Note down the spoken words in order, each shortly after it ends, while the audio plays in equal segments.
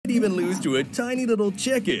even lose to a tiny little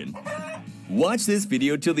chicken. Watch this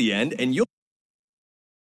video till the end and you'll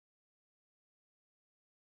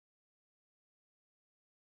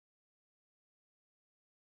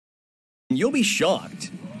be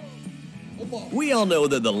shocked. We all know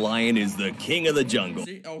that the lion is the king of the jungle.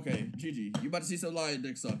 See? Okay, GG. You about to see some lion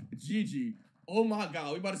dick suck. GG. Oh my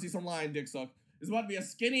god, we about to see some lion dick suck. It's about to be a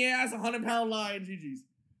skinny ass 100-pound lion. GG's.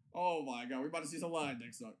 Oh my god, we about to see some lion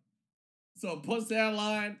dick suck. Some pussy ass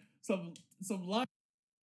lion, some lion.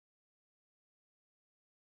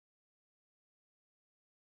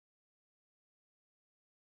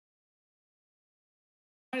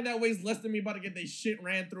 That weighs less than me about to get their shit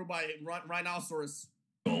ran through by a rhinoceros.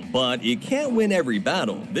 But it can't win every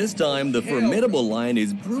battle. This time, the formidable lion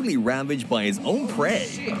is brutally ravaged by his own prey.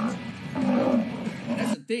 Shit.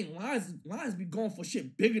 That's the thing. Lions be going for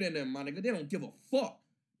shit bigger than them, my nigga. They don't give a fuck.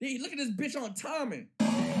 Hey, look at this bitch on timing.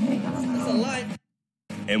 That's a lion.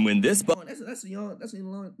 And when this that's a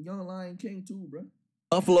young lion king too, bro.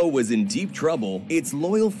 Buffalo was in deep trouble, its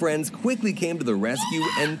loyal friends quickly came to the rescue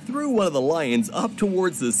and threw one of the lions up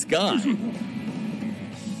towards the sky.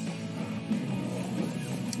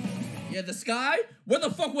 Yeah, the sky? Where the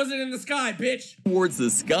fuck was it in the sky, bitch? Towards the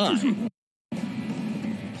sky.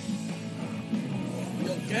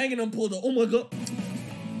 Yo, gang and them pulled the, oh my god.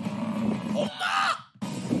 Oh my!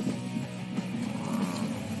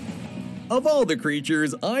 Of all the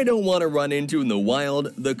creatures I don't want to run into in the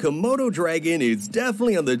wild, the Komodo dragon is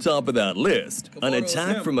definitely on the top of that list. An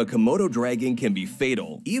attack from a Komodo dragon can be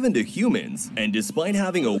fatal, even to humans, and despite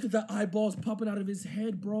having a— look at the eyeballs popping out of his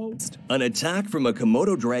head, bro. An attack from a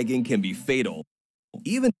Komodo dragon can be fatal,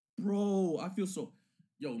 even— Bro, I feel so—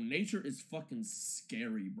 yo, nature is fucking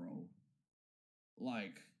scary, bro.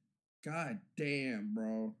 Like, god damn,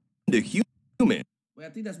 bro. To human. Wait, I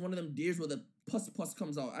think that's one of them deers where the pus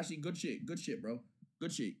comes out. Actually, good shit, bro.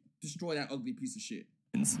 Good shit. Destroy that ugly piece of shit.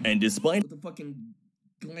 And despite with the fucking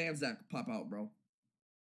glands that pop out, bro.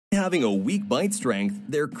 Having a weak bite strength,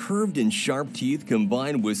 their curved and sharp teeth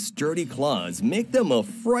combined with sturdy claws make them a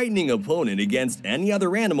frightening opponent against any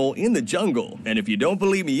other animal in the jungle. And if you don't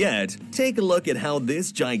believe me yet, take a look at how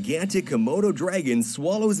this gigantic Komodo dragon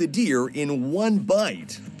swallows a deer in one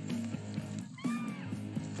bite.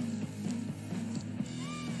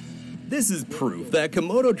 This is proof that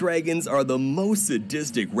Komodo dragons are the most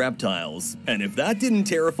sadistic reptiles. And if that didn't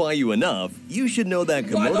terrify you enough, you should know that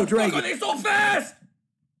Komodo dragons— why the fuck are they so fast?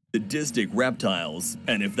 Sadistic reptiles.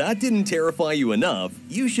 And if that didn't terrify you enough,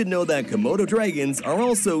 you should know that Komodo dragons are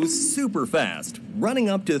also super fast, running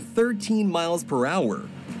up to 13 miles per hour.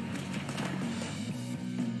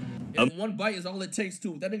 And one bite is all it takes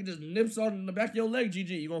too. If that nigga just nips on the back of your leg, GG,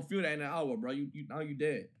 you gonna feel that in an hour, bro. Now you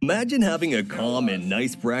dead. Imagine having a calm and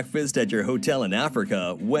nice breakfast at your hotel in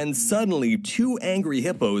Africa when suddenly two angry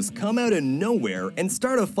hippos come out of nowhere and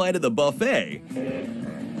start a fight at the buffet.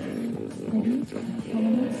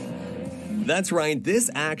 That's right, this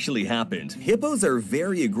actually happened. Hippos are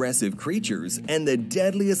very aggressive creatures and the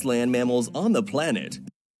deadliest land mammals on the planet.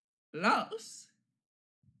 Los.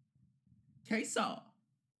 Queso.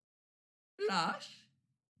 Lash.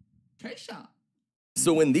 Queso.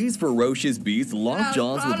 So when these ferocious beasts lock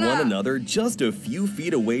jaws with one another just a few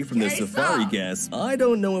feet away from the safari guests, I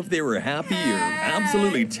don't know if they were happy or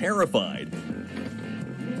absolutely terrified.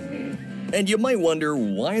 And you might wonder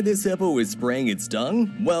why this hippo is spraying its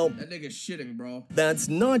tongue? Well, that nigga's shitting, bro. That's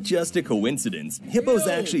not just a coincidence. Hippos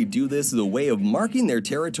actually do this as a way of marking their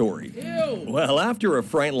territory. Ew. Well, after a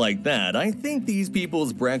fright like that, I think these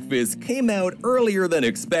people's breakfast came out earlier than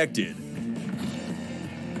expected.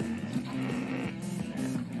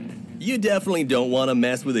 You definitely don't want to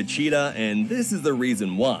mess with a cheetah, and this is the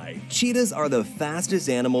reason why. Cheetahs are the fastest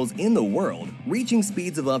animals in the world, reaching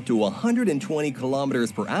speeds of up to 120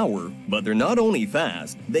 kilometers per hour. But they're not only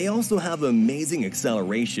fast, they also have amazing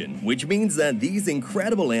acceleration, which means that these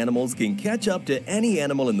incredible animals can catch up to any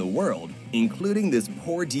animal in the world, including this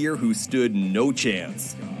poor deer who stood no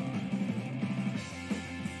chance.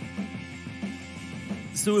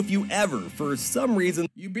 So if you ever, for some reason—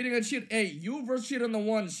 you beating a cheetah— hey, you versus cheetah on the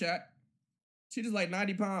ones, chat. Cheetah's like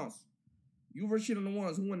 90 pounds. You versus cheetah on the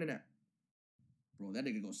ones, who won in that? Bro, that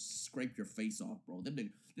nigga go scrape your face off, bro. Them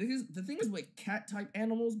niggas, the thing is with cat-type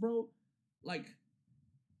animals, bro, like,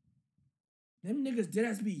 them niggas dead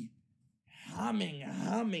ass be humming.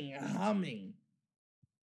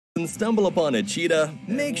 And stumble upon a cheetah,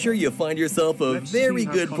 make sure you find yourself a very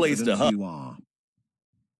good place to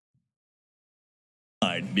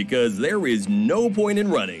hide, because there is no point in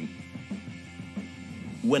running.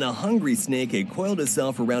 When a hungry snake had coiled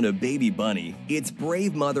itself around a baby bunny, its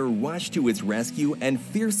brave mother rushed to its rescue and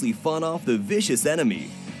fiercely fought off the vicious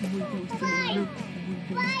enemy.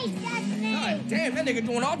 God damn, that nigga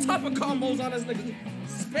doing all type of combos on this nigga.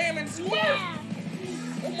 Spamming square.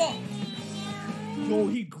 Come on. Yo,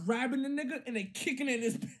 he grabbing the nigga and then kicking it in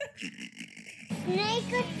his back.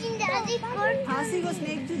 Asi was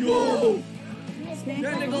snake to Yo!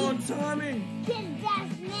 That nigga on timing.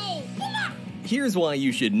 Here's why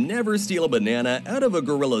you should never steal a banana out of a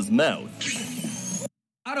gorilla's mouth.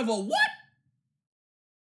 Out of a what?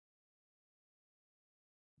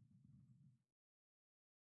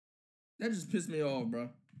 That just pissed me off, bro.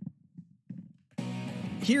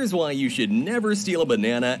 Here's why you should never steal a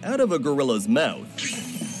banana out of a gorilla's mouth.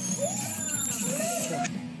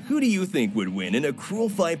 Who do you think would win in a cruel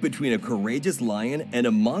fight between a courageous lion and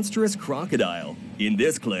a monstrous crocodile? In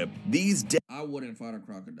this clip, I wouldn't fight a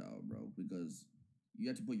crocodile, bro, because you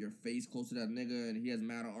have to put your face close to that nigga and he has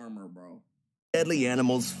mad armor, bro. deadly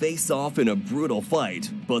animals face off in a brutal fight,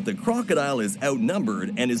 but the crocodile is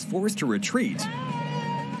outnumbered and is forced to retreat.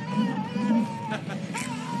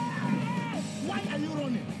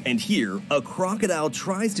 And here, a crocodile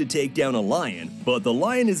tries to take down a lion, but the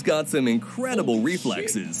lion has got some incredible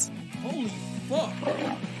reflexes. Shit. Holy fuck.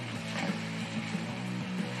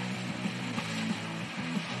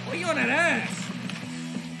 What are you on that ass?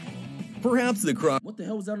 Perhaps the croc... What the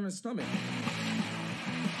hell was that on his stomach?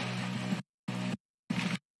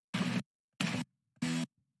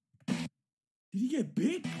 Did he get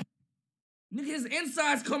big? Nigga, his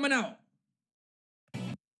inside's coming out.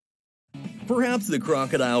 Perhaps the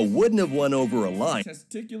crocodile wouldn't have won over a lion.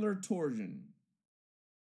 Testicular torsion.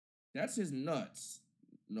 That's his nuts.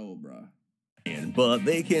 No, bruh. But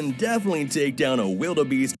they can definitely take down a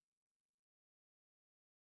wildebeest.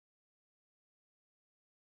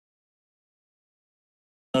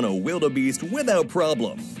 On a wildebeest without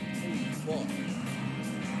problem. Fuck.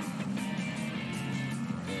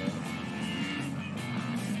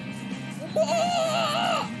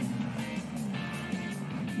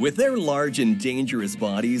 With their large and dangerous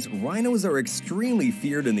bodies, rhinos are extremely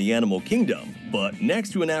feared in the animal kingdom, but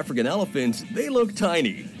next to an African elephant, they look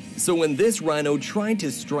tiny. So when this rhino tried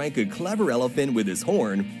to strike a clever elephant with his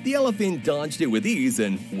horn, the elephant dodged it with ease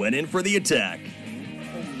and went in for the attack.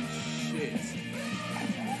 Holy shit.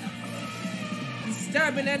 He's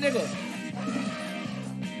stabbing that nigga.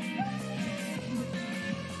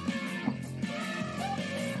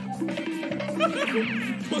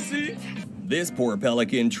 Pussy. This poor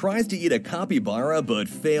pelican tries to eat a capybara but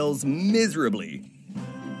fails miserably.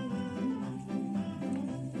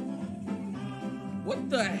 What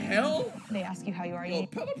the hell? They ask you how you are. Yo,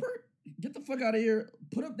 Pelipper, get the fuck out of here.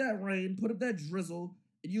 Put up that rain, put up that drizzle,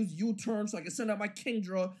 and use U-turn so I can send out my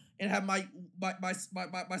Kingdra and have my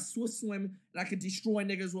Swiss Swim, and I can destroy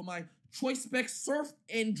niggas with my Choice Spec Surf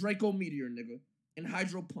and Draco Meteor, nigga, and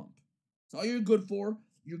Hydro Pump. That's all you're good for.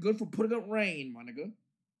 You're good for putting up rain, my nigga.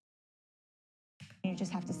 You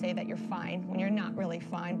just have to say that you're fine when you're not really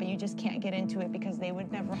fine, but you just can't get into it because they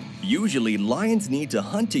would never. Usually, lions need to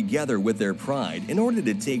hunt together with their pride in order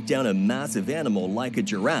to take down a massive animal like a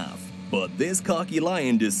giraffe. But this cocky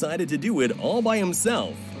lion decided to do it all by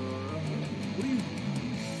himself. What are you...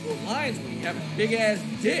 Well, lions, when you have big-ass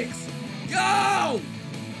dicks. Go!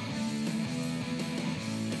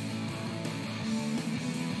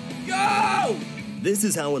 Go! This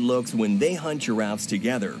is how it looks when they hunt giraffes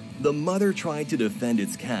together. The mother tried to defend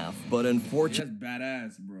its calf, but unfortunately... That's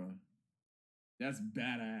badass, bro. That's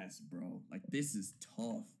badass, bro. Like, this is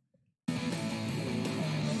tough.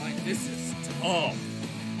 Like, this is tough.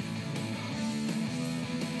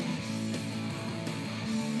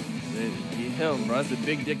 Him, bro. That's a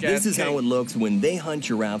big dick ass. This is how it looks when they hunt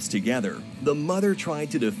giraffes together. The mother tried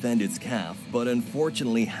to defend its calf, but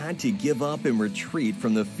unfortunately had to give up and retreat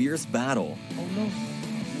from the fierce battle. Oh no.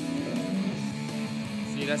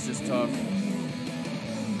 See, that's just tough.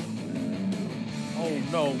 Oh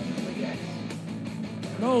no.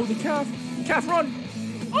 No, the calf. Calf, run.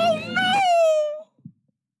 Oh no.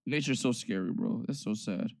 Nature's so scary, bro. That's so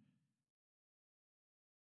sad.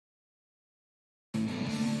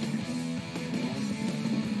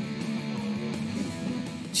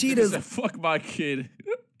 Cheetahs Fuck my kid.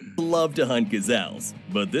 love to hunt gazelles,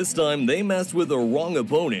 but this time they messed with the wrong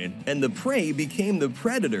opponent, and the prey became the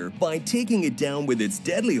predator by taking it down with its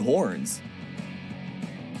deadly horns.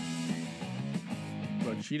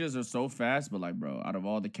 Bro, cheetahs are so fast, but like, bro, out of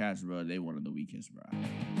all the cats, bro, they one of the weakest, bro.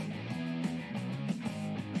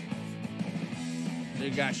 They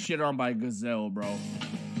got shit on by a gazelle, bro.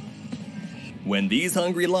 When these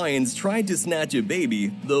hungry lions tried to snatch a baby,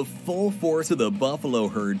 the full force of the buffalo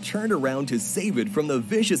herd turned around to save it from the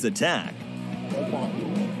vicious attack.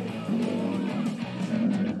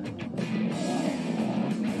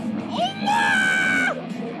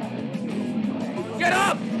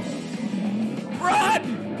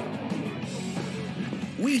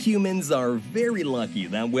 humans are very lucky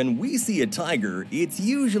that when we see a tiger, it's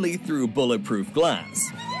usually through bulletproof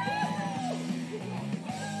glass.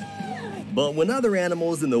 But when other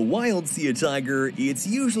animals in the wild see a tiger, it's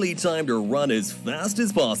usually time to run as fast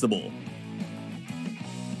as possible.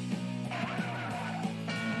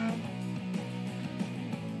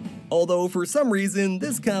 Although for some reason,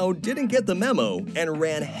 this cow didn't get the memo and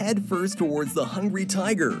ran headfirst towards the hungry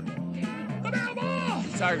tiger.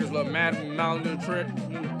 Tigers look mad malnutrition.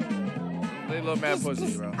 They look mad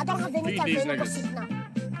pussy, bro. Feed these niggas.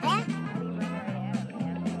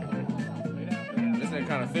 This nigga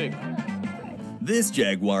kind of thick. This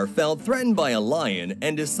jaguar felt threatened by a lion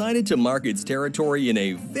and decided to mark its territory in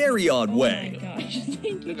a very odd way. Oh my gosh.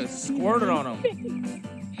 Nigga squirted on him.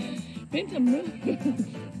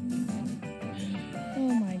 Oh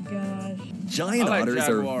my gosh. Giant otters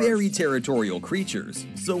are very territorial creatures,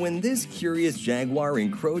 so when this curious jaguar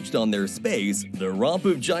encroached on their space, the rump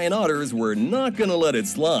of giant otters were not gonna let it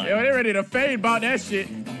slide. Yo, they ready to fade about that shit.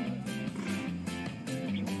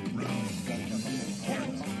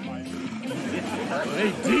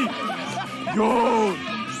 They deep. Yo!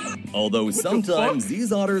 Although sometimes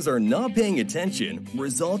these otters are not paying attention,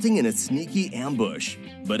 resulting in a sneaky ambush.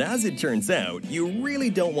 But as it turns out, you really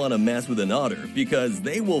don't want to mess with an otter because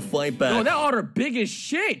they will fight back. Yo, that otter big as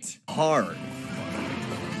shit. Hard.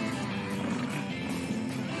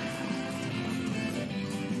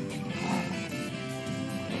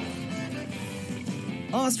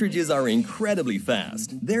 Ostriches are incredibly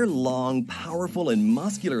fast. Their long, powerful, and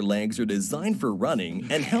muscular legs are designed for running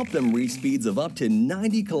and help them reach speeds of up to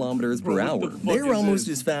 90 kilometers per hour. They're almost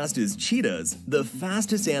as fast as cheetahs, the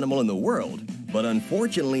fastest animal in the world. But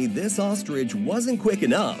unfortunately, this ostrich wasn't quick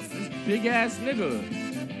enough. Big ass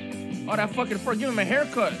nigga. Oh, that fucking fur. Give him a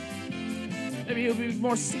haircut. Maybe he'll be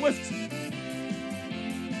more swift.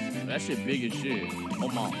 That shit big as shit. Oh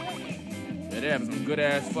my. Yeah, they have some good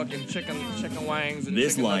ass fucking chicken wings. And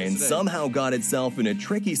this lion somehow got itself in a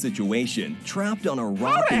tricky situation, trapped on a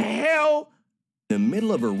rock. How the hell? In the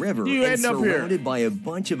middle of a river and surrounded by a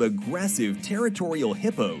bunch of aggressive territorial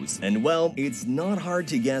hippos. And well, it's not hard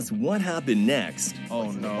to guess what happened next.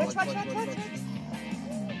 Oh no.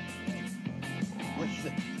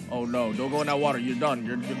 Oh no, don't go in that water. You're done.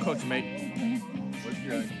 You're cooked, mate.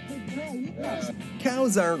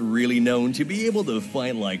 Cows aren't really known to be able to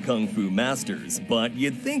fight like kung fu masters, but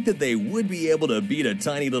you'd think that they would be able to beat a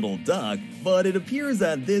tiny little duck, but it appears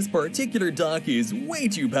that this particular duck is way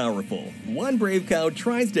too powerful. One brave cow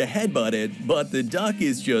tries to headbutt it, but the duck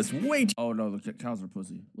is just way too— Oh no, the cows are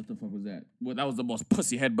pussy. What the fuck was that? Well, that was the most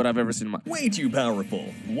pussy headbutt I've ever seen in my— way too powerful.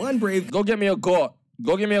 One brave— Go get me a goat.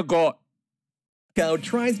 Go get me a goat. Cow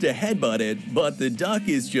tries to headbutt it, but the duck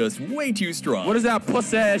is just way too strong. What is that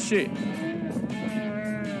pussy ass shit?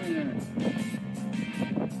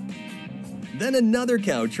 Then another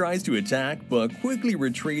cow tries to attack, but quickly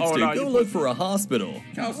retreats to go look for a hospital.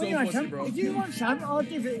 Cow's so pussy, bro. If you want some, I'll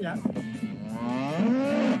give it you.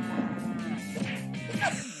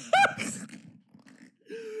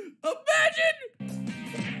 Imagine!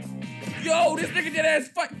 Yo, this nigga dead ass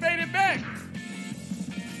faded back.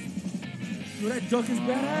 Yo, that duck is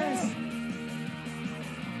badass.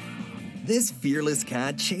 This fearless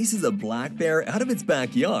cat chases a black bear out of its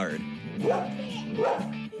backyard.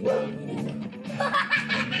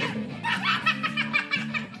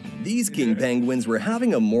 These king penguins were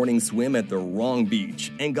having a morning swim at the wrong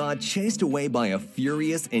beach and got chased away by a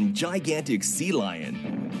furious and gigantic sea lion.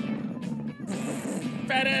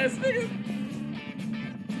 Fat ass nigga.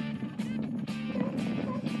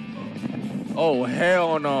 Oh,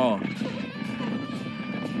 hell no.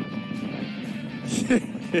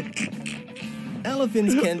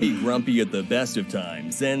 Elephants can be grumpy at the best of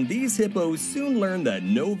times, and these hippos soon learned that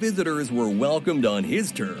no visitors were welcomed on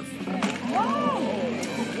his turf.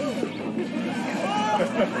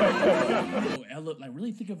 Like,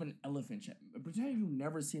 really think of an elephant. Pretend you've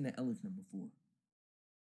never seen an elephant before.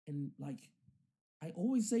 And, like, I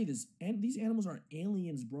always say this, and these animals are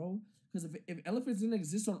aliens, bro. Because if elephants didn't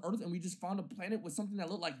exist on Earth and we just found a planet with something that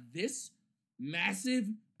looked like this, massive,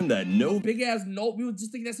 that no big ass note, we would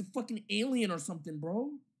just think that's a fucking alien or something, bro.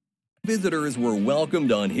 Visitors were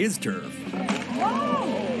welcomed on his turf.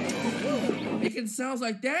 Making sounds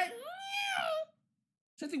like that.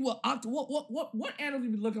 So I think what animals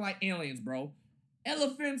would be looking like aliens, bro?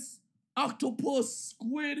 Elephants, octopus,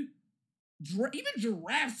 squid, even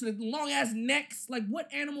giraffes with long ass necks. Like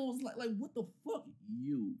what animals? Like what the fuck?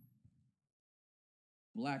 You,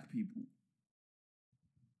 black people.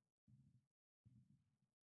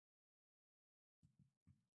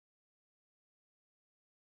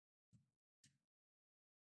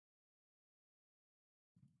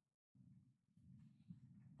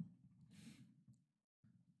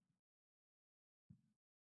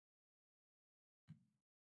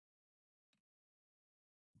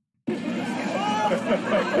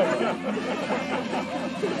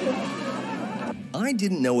 I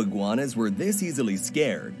didn't know iguanas were this easily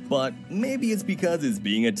scared, but maybe it's because it's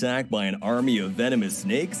being attacked by an army of venomous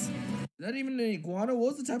snakes? Is that even an iguana?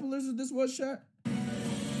 What was the type of lizard this was, chat?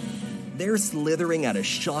 They're slithering at a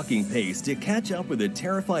shocking pace to catch up with a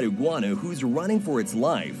terrified iguana who's running for its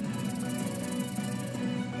life.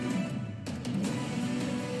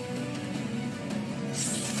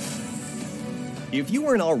 If you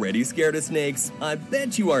weren't already scared of snakes, I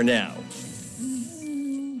bet you are now.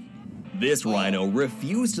 This rhino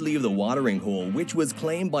refused to leave the watering hole, which was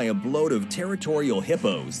claimed by a bloat of territorial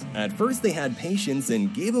hippos. At first they had patience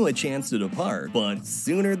and gave him a chance to depart, but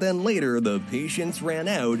sooner than later the patience ran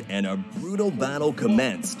out and a brutal battle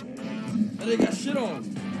commenced. They got shit on.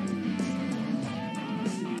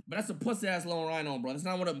 But that's a pussy-ass long rhino, bro. That's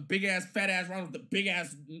not one of them big-ass, fat-ass rhinos with a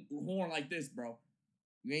big-ass horn like this, bro.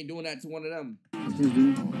 You ain't doing that to one of them.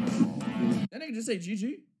 That nigga just say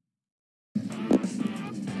GG.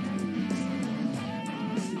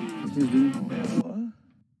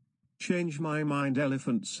 Change my mind.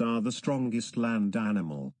 Elephants are the strongest land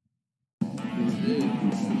animal.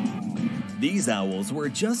 These owls were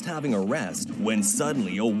just having a rest when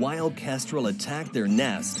suddenly a wild kestrel attacked their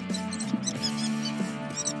nest.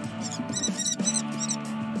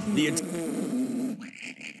 The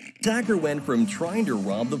attacker went from trying to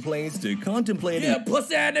rob the place to contemplating— Yeah,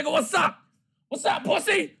 pussy ass nigga, what's up? What's up,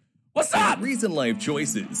 pussy? What's up? recent life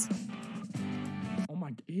choices. Oh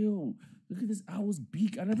my, ew. Look at this owl's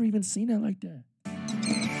beak. I never even seen that like that.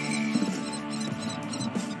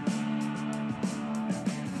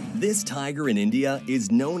 This tiger in India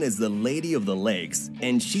is known as the Lady of the Lakes,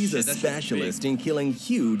 and she's a specialist in killing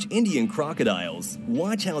huge Indian crocodiles.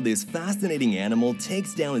 Watch how this fascinating animal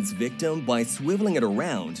takes down its victim by swiveling it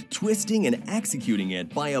around, twisting and executing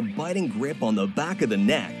it by a biting grip on the back of the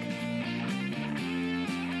neck.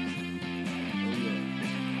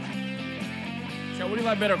 So what do you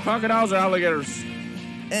like better, crocodiles or alligators?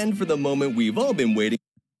 And for the moment we've all been waiting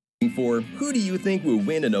for, who do you think will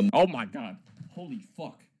win in a— Oh my god. Holy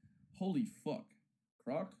fuck. Holy fuck.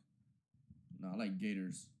 Croc? No, I like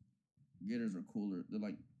gators. Gators are cooler. They're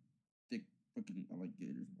like thick fucking. I like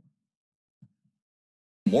gators more.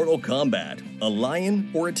 Mortal Kombat, a lion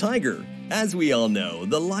or a tiger? As we all know,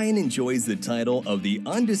 the lion enjoys the title of the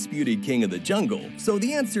undisputed king of the jungle, so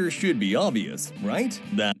the answer should be obvious, right?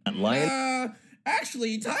 That lion—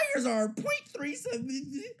 Actually, tigers are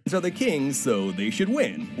 0.37. are the kings, so they should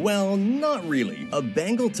win. Well, not really. A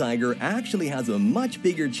Bengal tiger actually has a much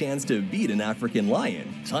bigger chance to beat an African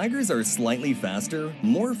lion. Tigers are slightly faster,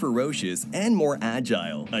 more ferocious, and more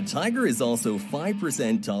agile. A tiger is also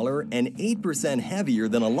 5% taller and 8% heavier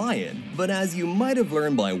than a lion. But as you might have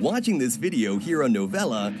learned by watching this video here on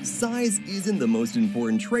Novella, size isn't the most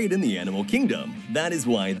important trait in the animal kingdom. That is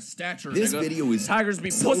why Stature, this nigga. video is— Tigers be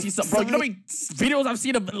pussy, bro. You know how many videos I've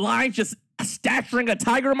seen of lions just staturing a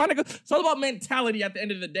tiger, my nigga? It's all about mentality at the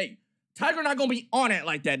end of the day. Tiger not gonna be on it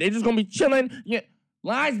like that. They just gonna be chilling. Yeah,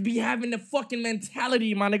 lions be having the fucking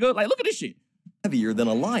mentality, my nigga. Like, look at this shit. heavier than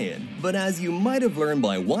a lion. But as you might have learned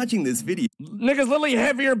by watching this video Niggas literally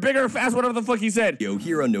heavier, bigger, fast, whatever the fuck he said.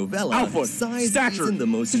 here on Novella, Alpha, size stature. isn't the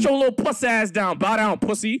most Sit your little puss ass down. Bow down,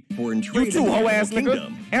 pussy. important You trait too, in the hoe animal ass nigga.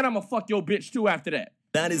 kingdom. And I'ma fuck your bitch too after that.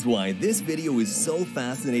 That is why this video is so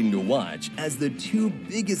fascinating to watch, as the two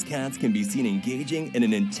biggest cats can be seen engaging in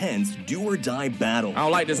an intense do-or-die battle. I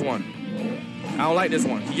don't like this one. I don't like this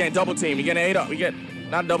one. He getting double team. He getting ate up. He get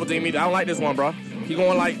not double team either. I don't like this one, bro. He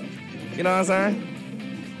going like, you know what I'm saying?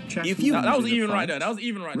 If you— That was even right there. That was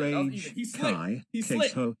even right there. That was Rage, even. He slipped. Kai, He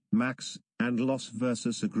slipped. Queso, Max, and Los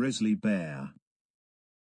versus a grizzly bear.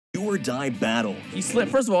 do-or-die battle. He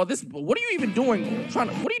slipped. First of all, this. What are you even doing? What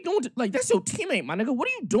are you doing? Like, that's your teammate, my nigga. What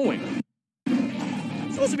are you doing?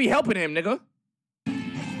 You're supposed to be helping him, nigga.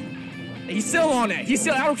 He's still on that. He's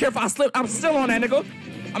still. I don't care if I slip. I'm still on that, nigga.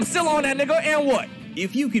 I'm still on that, nigga. And what?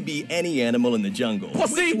 If you could be any animal in the jungle,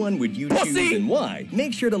 Pussy! which one would you Pussy! choose and why?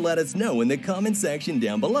 Make sure to let us know in the comment section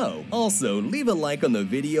down below. Also, leave a like on the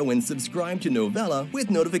video and subscribe to Novella with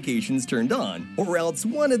notifications turned on, or else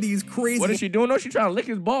one of these crazy What is she doing? No, she trying to lick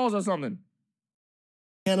his balls or something.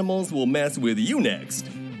 animals will mess with you next.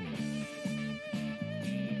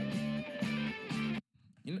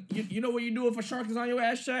 You know what you do if a shark is on your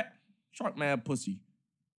ass, chat? Shark mad pussy. You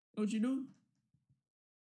know what you do?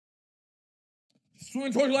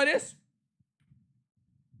 Swing towards you like this.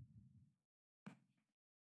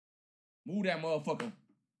 Move that motherfucker.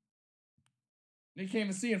 They can't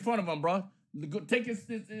even see in front of him, bro. Take his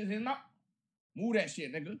mouth. Move that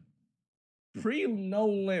shit, nigga. No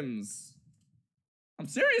limbs. I'm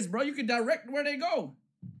serious, bro. You can direct where they go.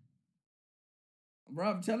 Bro,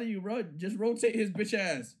 I'm telling you, bro. Just rotate his bitch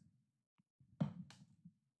ass.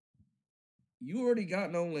 You already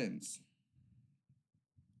got no limbs.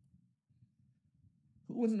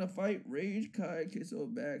 Who wins in a fight? Rage, Kai, Queso,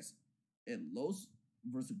 Bax, and Los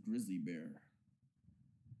versus Grizzly Bear.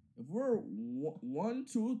 If we're 1,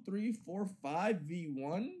 2, 3, 4,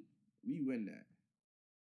 5v1, we win that.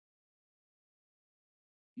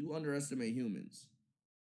 You underestimate humans.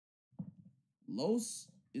 Los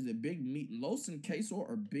is a big meat. Los and Queso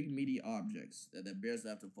are big meaty objects that the bears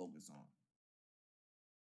have to focus on.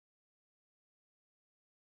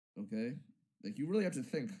 Okay? Like, you really have to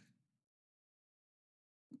think.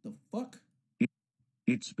 What the fuck?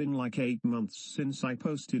 It's been like 8 months since I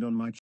posted on my